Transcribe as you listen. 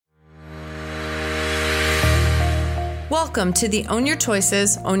Welcome to the Own Your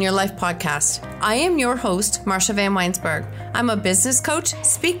Choices, Own Your Life podcast. I am your host, Marsha Van Weinsberg. I'm a business coach,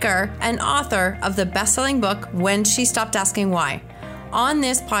 speaker, and author of the best-selling book, When She Stopped Asking Why. On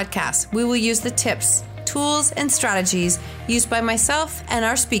this podcast, we will use the tips, tools, and strategies used by myself and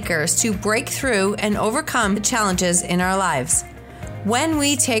our speakers to break through and overcome the challenges in our lives. When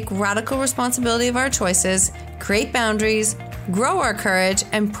we take radical responsibility of our choices, create boundaries, grow our courage,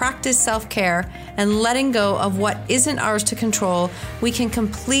 and practice self-care and letting go of what isn't ours to control, we can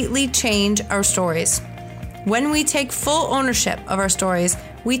completely change our stories. When we take full ownership of our stories,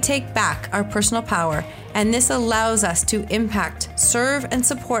 we take back our personal power, and this allows us to impact, serve, and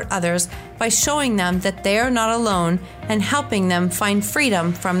support others by showing them that they are not alone and helping them find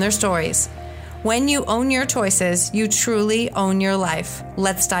freedom from their stories. When you own your choices, you truly own your life.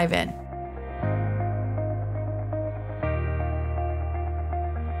 Let's dive in.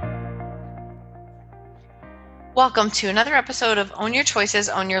 Welcome to another episode of Own Your Choices,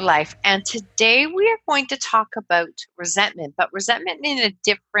 Own Your Life. And today we are going to talk about resentment, but resentment in a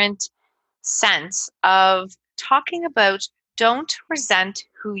different sense of talking about don't resent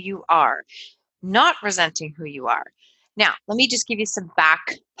who you are, not resenting who you are. Now, let me just give you some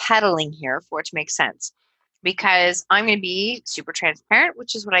backpedaling here for it to make sense, because I'm going to be super transparent,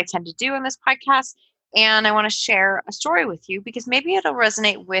 which is what I tend to do on this podcast. And I want to share a story with you because maybe it'll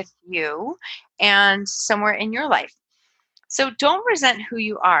resonate with you and somewhere in your life. So don't resent who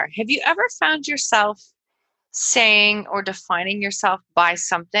you are. Have you ever found yourself saying or defining yourself by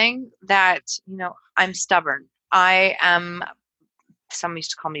something that, I'm stubborn. Some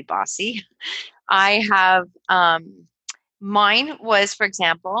used to call me bossy. I have, mine was, for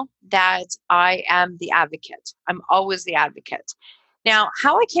example, that I am the advocate. I'm always the advocate. Now,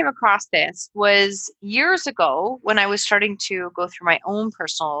 how I came across this was years ago when I was starting to go through my own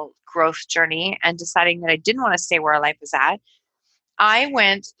personal growth journey and deciding that I didn't want to stay where life was at. I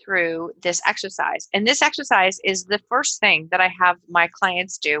went through this exercise, and this exercise is the first thing that I have my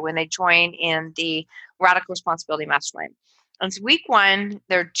clients do when they join in the Radical Responsibility Mastermind. And it's week one,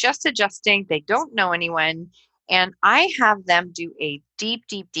 they're just adjusting, they don't know anyone, and I have them do a deep,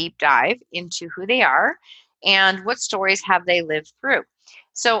 deep, deep dive into who they are and what stories have they lived through.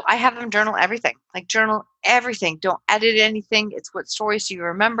 So I have them journal everything, journal everything. Don't edit anything. It's what stories do you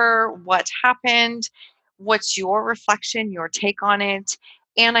remember, what happened, what's your reflection, your take on it.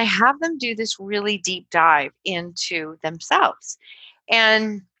 And I have them do this really deep dive into themselves.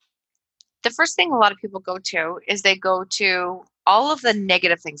 And the first thing a lot of people go to is they go to all of the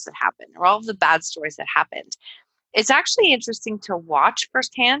negative things that happened or all of the bad stories that happened. It's actually interesting to watch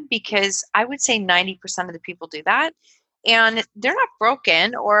firsthand because I would say 90% of the people do that. And they're not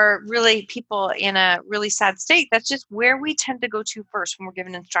broken or really people in a really sad state. That's just where we tend to go to first when we're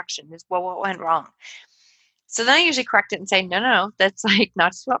given instruction is, well, what went wrong? So then I usually correct it and say, no, that's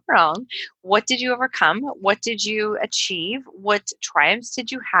not just what went wrong. What did you overcome? What did you achieve? What triumphs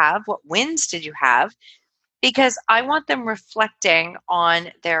did you have? What wins did you have? Because I want them reflecting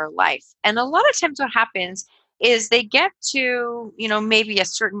on their life. And a lot of times what happens is they get to, maybe a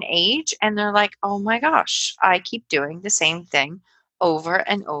certain age and they're like, oh my gosh, I keep doing the same thing over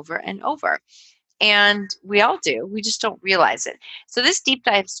and over and over. And we all do. We just don't realize it. So this deep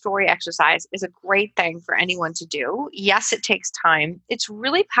dive story exercise is a great thing for anyone to do. Yes, it takes time. It's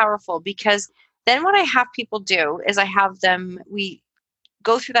really powerful because then what I have people do is we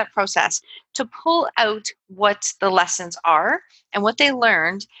go through that process to pull out what the lessons are and what they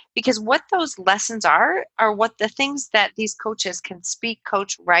learned, because what those lessons are what the things that these coaches can speak,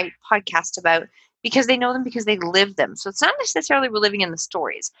 coach, write, podcast about, because they know them, because they live them. So it's not necessarily we're living in the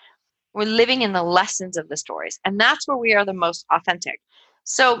stories. We're living in the lessons of the stories. And that's where we are the most authentic.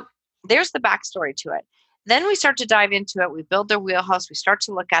 So there's the backstory to it. Then we start to dive into it. We build their wheelhouse. We start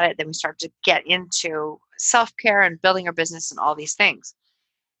to look at it. Then we start to get into self-care and building our business and all these things.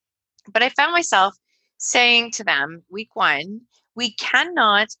 But I found myself saying to them, week one, we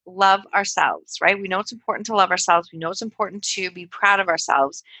cannot love ourselves, right? We know it's important to love ourselves. We know it's important to be proud of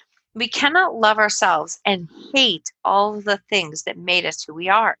ourselves. We cannot love ourselves and hate all of the things that made us who we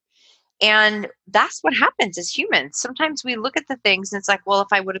are. And that's what happens as humans. Sometimes we look at the things and it's like, well,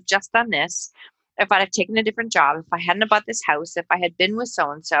 if I would have just done this, if I'd have taken a different job, if I hadn't bought this house, if I had been with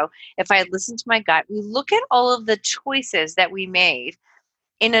so-and-so, if I had listened to my gut, we look at all of the choices that we made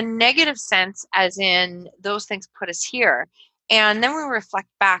in a negative sense, as in those things put us here. And then we reflect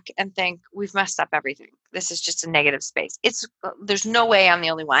back and think we've messed up everything. This is just a negative space. There's no way I'm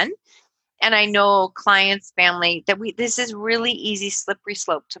the only one. And I know clients, family, this is really easy, slippery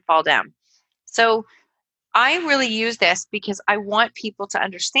slope to fall down. So I really use this because I want people to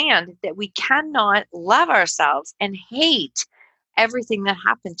understand that we cannot love ourselves and hate everything that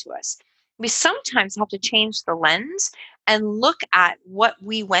happened to us. We sometimes have to change the lens and look at what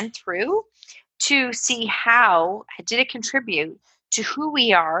we went through to see how did it contribute to who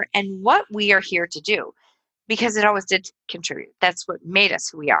we are and what we are here to do, because it always did contribute. That's what made us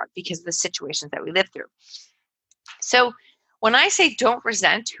who we are, because of the situations that we lived through. So when I say don't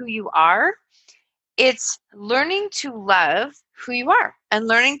resent who you are, it's learning to love who you are and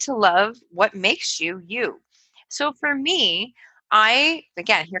learning to love what makes you you. So for me,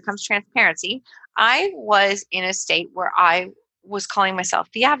 again, here comes transparency. I was in a state where I was calling myself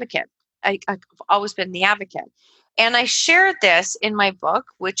the advocate. I've always been the advocate. And I shared this in my book,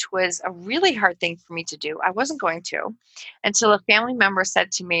 which was a really hard thing for me to do. I wasn't going to until a family member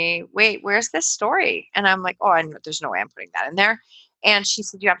said to me, "Wait, where's this story?" And I'm like, "Oh, there's no way I'm putting that in there." And she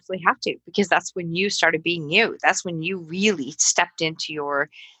said, "You absolutely have to, because that's when you started being you. That's when you really stepped into your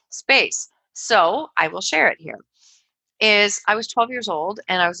space." So I will share it here. Is I was 12 years old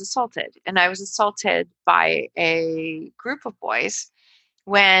and I was assaulted. And I was assaulted by a group of boys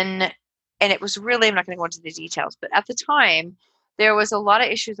when, and it was really, I'm not going to go into the details, but at the time, there was a lot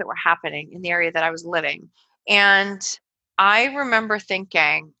of issues that were happening in the area that I was living. And I remember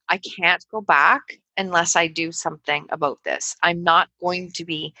thinking, I can't go back unless I do something about this. I'm not going to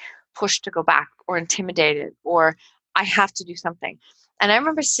be pushed to go back or intimidated, or I have to do something. And I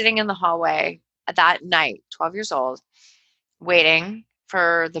remember sitting in the hallway that night, 12 years old, waiting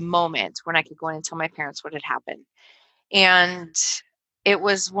for the moment when I could go in and tell my parents what had happened. And it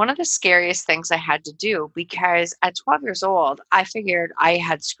was one of the scariest things I had to do, because at 12 years old, I figured I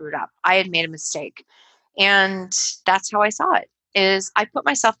had screwed up. I had made a mistake. And that's how I saw it, is I put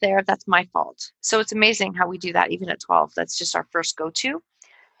myself there. That's my fault. So it's amazing how we do that even at 12. That's just our first go-to.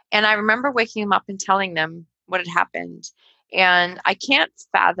 And I remember waking them up and telling them what had happened. And I can't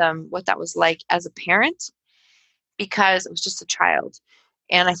fathom what that was like as a parent, because it was just a child.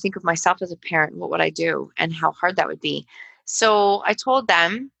 And I think of myself as a parent, what would I do and how hard that would be. So I told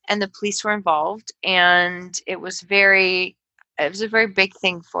them, and the police were involved, and it was a very big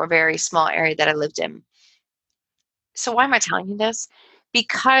thing for a very small area that I lived in. So why am I telling you this?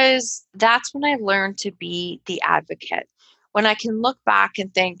 Because that's when I learned to be the advocate. When I can look back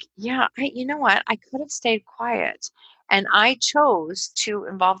and think, yeah, you know what? I could have stayed quiet. And I chose to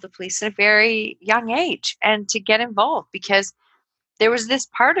involve the police at a very young age and to get involved, because there was this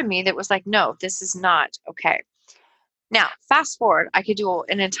part of me that was like, no, this is not okay. Now, fast forward, I could do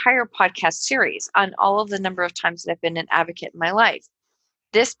an entire podcast series on all of the number of times that I've been an advocate in my life.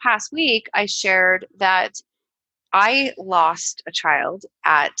 This past week, I shared that I lost a child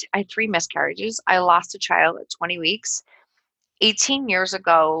I had 3 miscarriages. I lost a child at 20 weeks. 18 years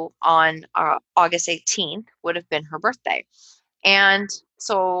ago on August 18th would have been her birthday. And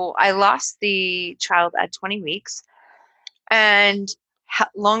so I lost the child at 20 weeks. And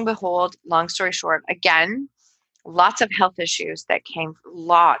long behold, long story short, again, lots of health issues, like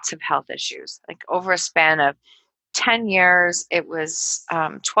over a span of 10 years. It was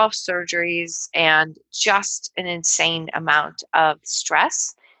 12 surgeries and just an insane amount of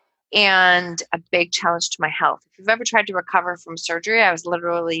stress and a big challenge to my health. If you've ever tried to recover from surgery, I was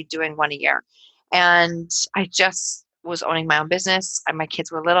literally doing one a year. And I just was owning my own business, and my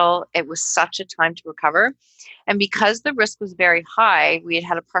kids were little. It was such a time to recover. And because the risk was very high, we had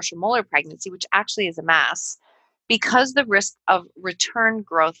had a partial molar pregnancy, which actually is a mass. Because the risk of return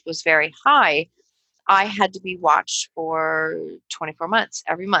growth was very high, I had to be watched for 24 months.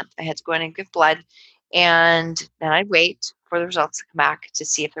 Every month, I had to go in and give blood, and then I'd wait for the results to come back to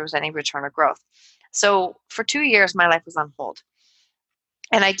see if there was any return or growth. So for 2 years, my life was on hold,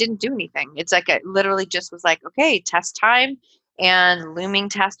 and I didn't do anything. It's like I literally just was like, okay, test time, and looming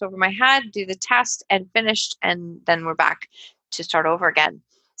test over my head, do the test and finished, and then we're back to start over again.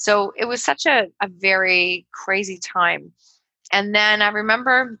 So it was such a very crazy time. And then I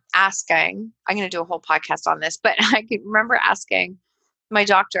remember asking, I'm going to do a whole podcast on this, but I can remember asking my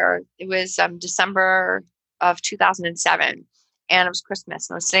doctor, it was December of 2007, and it was Christmas,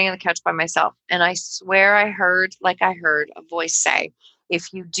 and I was sitting on the couch by myself. And I swear I heard a voice say,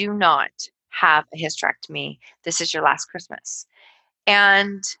 if you do not have a hysterectomy, this is your last Christmas.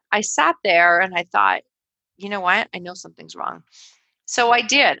 And I sat there and I thought, you know what? I know something's wrong. So I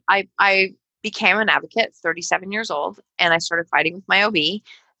did. I became an advocate, 37 years old, and I started fighting with my OB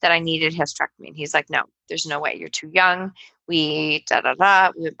that I needed hysterectomy. And he's like, no, there's no way. You're too young. We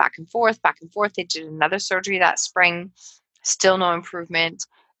We went back and forth, back and forth. They did another surgery that spring, still no improvement.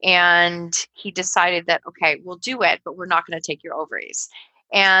 And he decided that, okay, we'll do it, but we're not going to take your ovaries.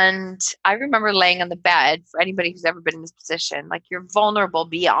 And I remember laying on the bed, for anybody who's ever been in this position, like you're vulnerable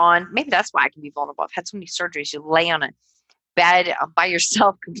beyond, maybe that's why I can be vulnerable. I've had so many surgeries. You lay on a bed by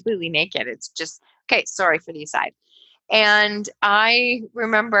yourself, completely naked. It's just, okay, sorry for the aside. And I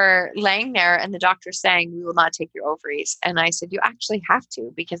remember laying there and the doctor saying, we will not take your ovaries. And I said, you actually have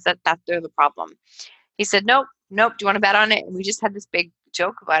to, because they're the problem. He said, nope, nope. Do you want to bet on it? And we just had this big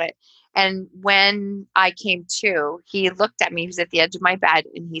joke about it. And when I came to, he looked at me, he was at the edge of my bed,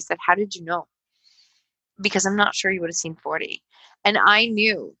 and he said, how did you know? Because I'm not sure you would have seen 40. And I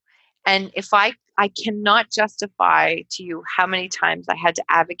knew. And if I cannot justify to you how many times I had to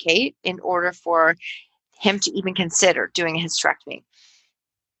advocate in order for him to even consider doing a hysterectomy.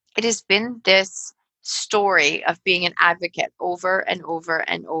 It has been this story of being an advocate over and over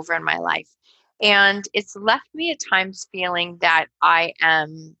and over in my life. And it's left me at times feeling that I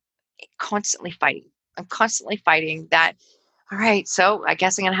am constantly fighting. I'm constantly fighting that, all right, so I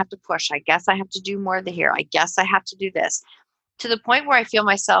guess I'm going to have to push. I guess I have to do more of the here. I guess I have to do this, to the point where I feel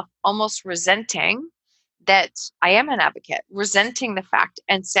myself almost resenting that I am an advocate, resenting the fact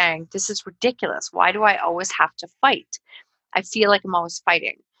and saying, this is ridiculous. Why do I always have to fight? I feel like I'm always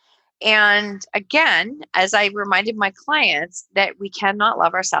fighting. And again, as I reminded my clients, that we cannot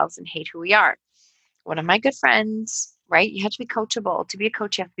love ourselves and hate who we are. One of my good friends, right? You have to be coachable. To be a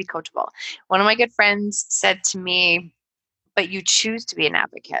coach, you have to be coachable. One of my good friends said to me, but you choose to be an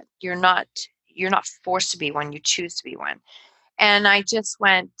advocate. You're not forced to be one, you choose to be one. And I just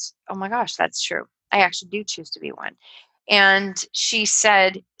went, oh my gosh, that's true. I actually do choose to be one. And she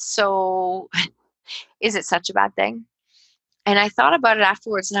said, so is it such a bad thing? And I thought about it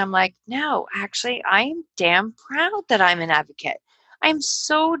afterwards and I'm like, no, actually, I am damn proud that I'm an advocate. I'm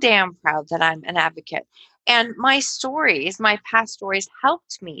so damn proud that I'm an advocate. And my stories, my past stories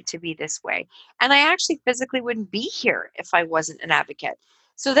helped me to be this way. And I actually physically wouldn't be here if I wasn't an advocate.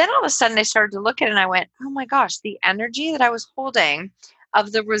 So then all of a sudden I started to look at it and I went, oh my gosh, the energy that I was holding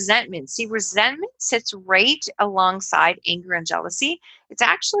of the resentment. See, resentment sits right alongside anger and jealousy. It's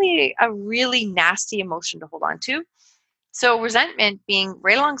actually a really nasty emotion to hold on to. So resentment being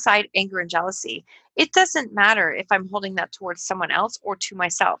right alongside anger and jealousy, it doesn't matter if I'm holding that towards someone else or to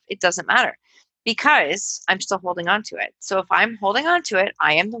myself. It doesn't matter because I'm still holding on to it. So if I'm holding on to it,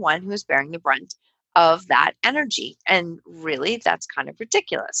 I am the one who is bearing the brunt of that energy. And really, that's kind of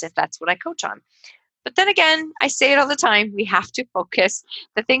ridiculous if that's what I coach on. But then again, I say it all the time, we have to focus.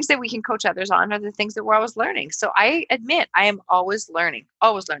 The things that we can coach others on are the things that we're always learning. So I admit I am always learning,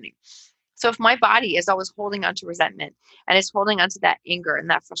 always learning. So if my body is always holding on to resentment and is holding on to that anger and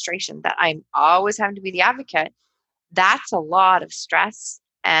that frustration that I'm always having to be the advocate, that's a lot of stress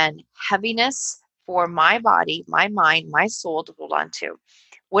and heaviness for my body, my mind, my soul to hold on to.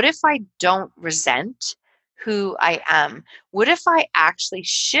 What if I don't resent who I am? What if I actually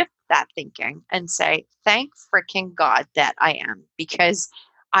shift that thinking and say, thank freaking God that I am, because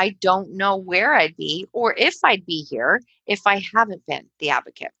I don't know where I'd be or if I'd be here if I haven't been the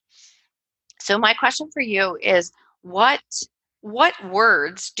advocate. So my question for you is, what what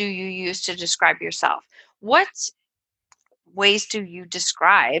words do you use to describe yourself? What ways do you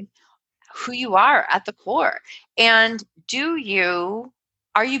describe who you are at the core? And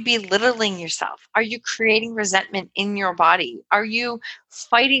are you belittling yourself? Are you creating resentment in your body? Are you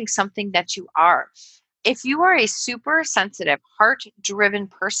fighting something that you are? If you are a super sensitive, heart driven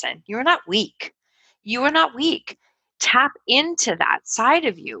person, you're not weak. You are not weak. Tap into that side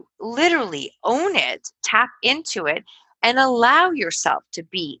of you. Literally own it, tap into it, and allow yourself to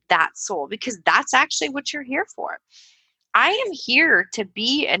be that soul, because that's actually what you're here for. I am here to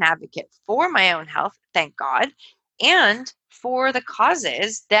be an advocate for my own health, thank God, and for the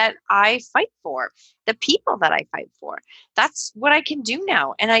causes that I fight for, the people that I fight for. That's what I can do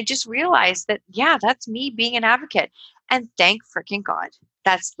now. And I just realized that, yeah, that's me being an advocate. And thank freaking God.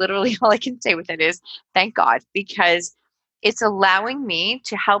 That's literally all I can say with it is thank God, because it's allowing me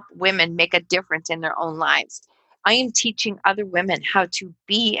to help women make a difference in their own lives. I am teaching other women how to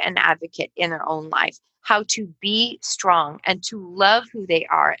be an advocate in their own life, how to be strong and to love who they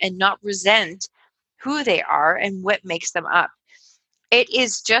are and not resent who they are and what makes them up. It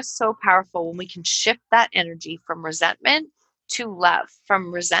is just so powerful when we can shift that energy from resentment to love,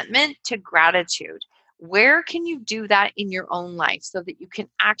 from resentment to gratitude. Where can you do that in your own life so that you can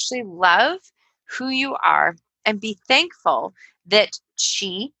actually love who you are and be thankful that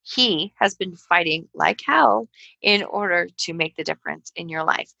he has been fighting like hell in order to make the difference in your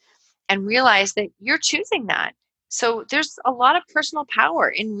life? And realize that you're choosing that. So there's a lot of personal power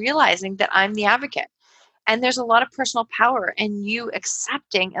in realizing that I'm the advocate. And there's a lot of personal power in you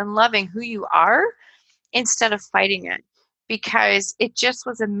accepting and loving who you are instead of fighting it. because it just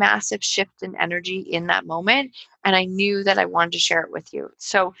was a massive shift in energy in that moment. And I knew that I wanted to share it with you.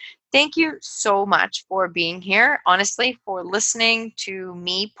 So thank you so much for being here, honestly, for listening to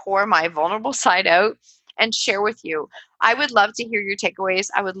me pour my vulnerable side out and share with you. I would love to hear your takeaways.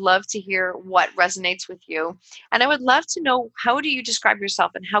 I would love to hear what resonates with you. And I would love to know, how do you describe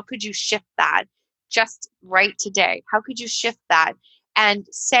yourself and how could you shift that just right today? How could you shift that and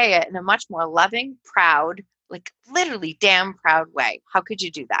say it in a much more loving, proud, like literally damn proud way? How could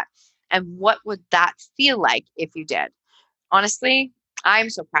you do that? And what would that feel like if you did? Honestly, I'm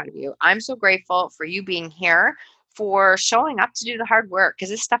so proud of you. I'm so grateful for you being here, for showing up to do the hard work, because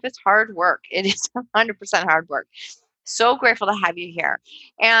this stuff is hard work. It is 100% hard work. So grateful to have you here.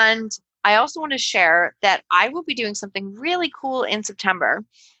 And I also want to share that I will be doing something really cool in September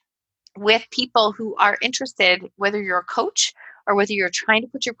with people who are interested, whether you're a coach or whether you're trying to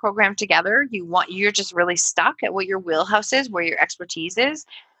put your program together, you're just really stuck at what your wheelhouse is, where your expertise is.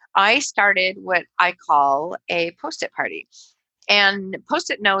 I started what I call a post-it party. And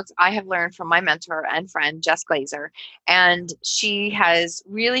post-it notes I have learned from my mentor and friend, Jess Glazer. And she has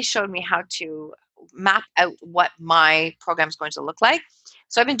really showed me how to map out what my program is going to look like.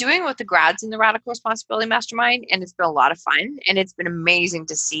 So I've been doing it with the grads in the Radical Responsibility Mastermind, and it's been a lot of fun. And it's been amazing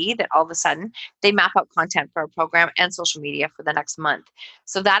to see that all of a sudden they map out content for our program and social media for the next month.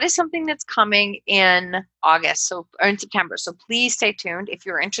 So that is something that's coming in August, or in September. So please stay tuned. If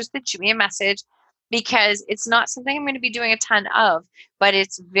you're interested, shoot me a message, because it's not something I'm going to be doing a ton of, but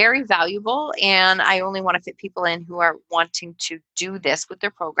it's very valuable. And I only want to fit people in who are wanting to do this with their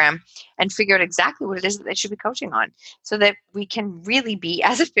program and figure out exactly what it is that they should be coaching on, so that we can really be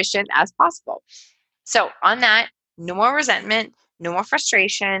as efficient as possible. So on that, no more resentment, no more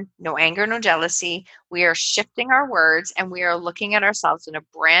frustration, no anger, no jealousy. We are shifting our words and we are looking at ourselves in a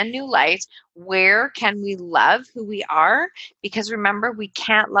brand new light. Where can we love who we are? Because remember, we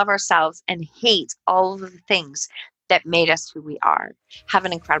can't love ourselves and hate all of the things that made us who we are. Have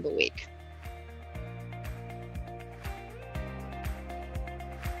an incredible week.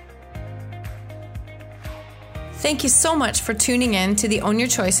 Thank you so much for tuning in to the Own Your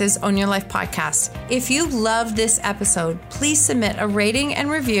Choices, Own Your Life podcast. If you loved this episode, please submit a rating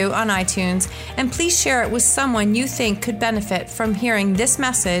and review on iTunes, and please share it with someone you think could benefit from hearing this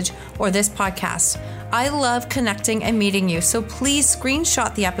message or this podcast. I love connecting and meeting you, so please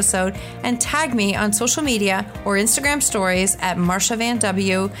screenshot the episode and tag me on social media or Instagram stories at Marsha Van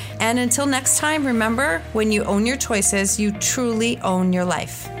W. And until next time, remember, when you own your choices, you truly own your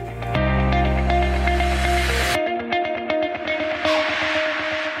life.